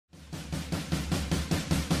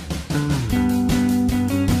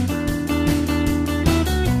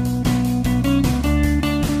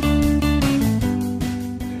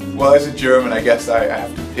Well, as a German, I guess I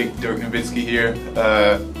have to pick Dirk Nowitzki here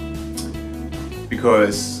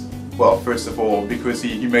because, well, first of all, because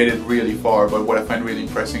he made it really far, but what I find really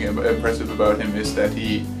impressive about him is that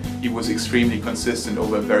he was extremely consistent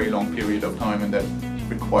over a very long period of time, and that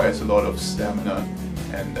requires a lot of stamina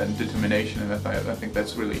and determination, and I think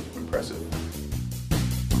that's really impressive.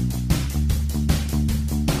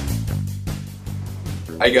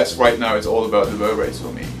 I guess right now it's all about the bow race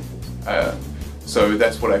for me. So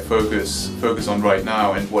that's what I focus on right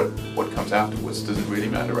now, and what comes afterwards doesn't really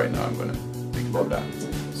matter right now. I'm going to think about that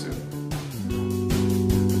soon.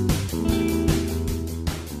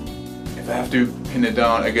 If I have to pin it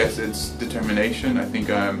down, I guess it's determination. I think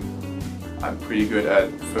I'm pretty good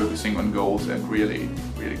at focusing on goals and really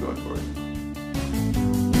going for it.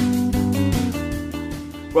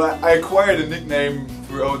 Well, I acquired a nickname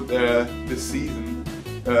throughout this season.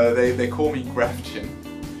 They call me Gruetjen.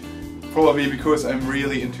 Probably because I'm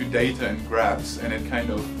really into data and graphs, and it kind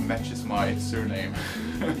of matches my surname.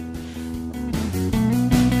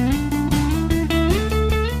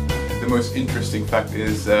 The most interesting fact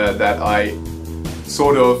is that I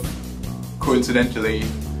sort of coincidentally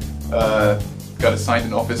got assigned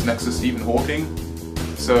an office next to Stephen Hawking.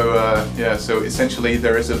 So yeah, so essentially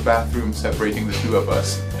there is a bathroom separating the two of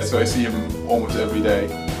us. So I see him almost every day.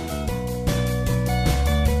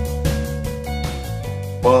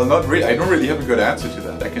 Well, not really. I don't really have a good answer to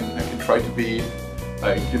that. I can try to be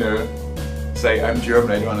like, you know, say I'm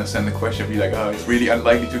German, I don't understand the question, be like, oh, it's really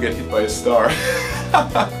unlikely to get hit by a star.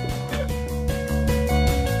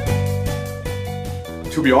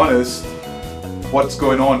 To be honest, what's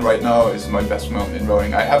going on right now is my best moment in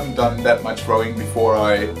rowing. I haven't done that much rowing before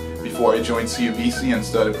I joined CUBC and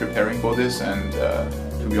started preparing for this, and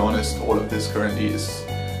to be honest, all of this currently is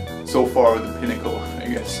so far the pinnacle, I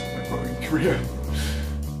guess, of my rowing career.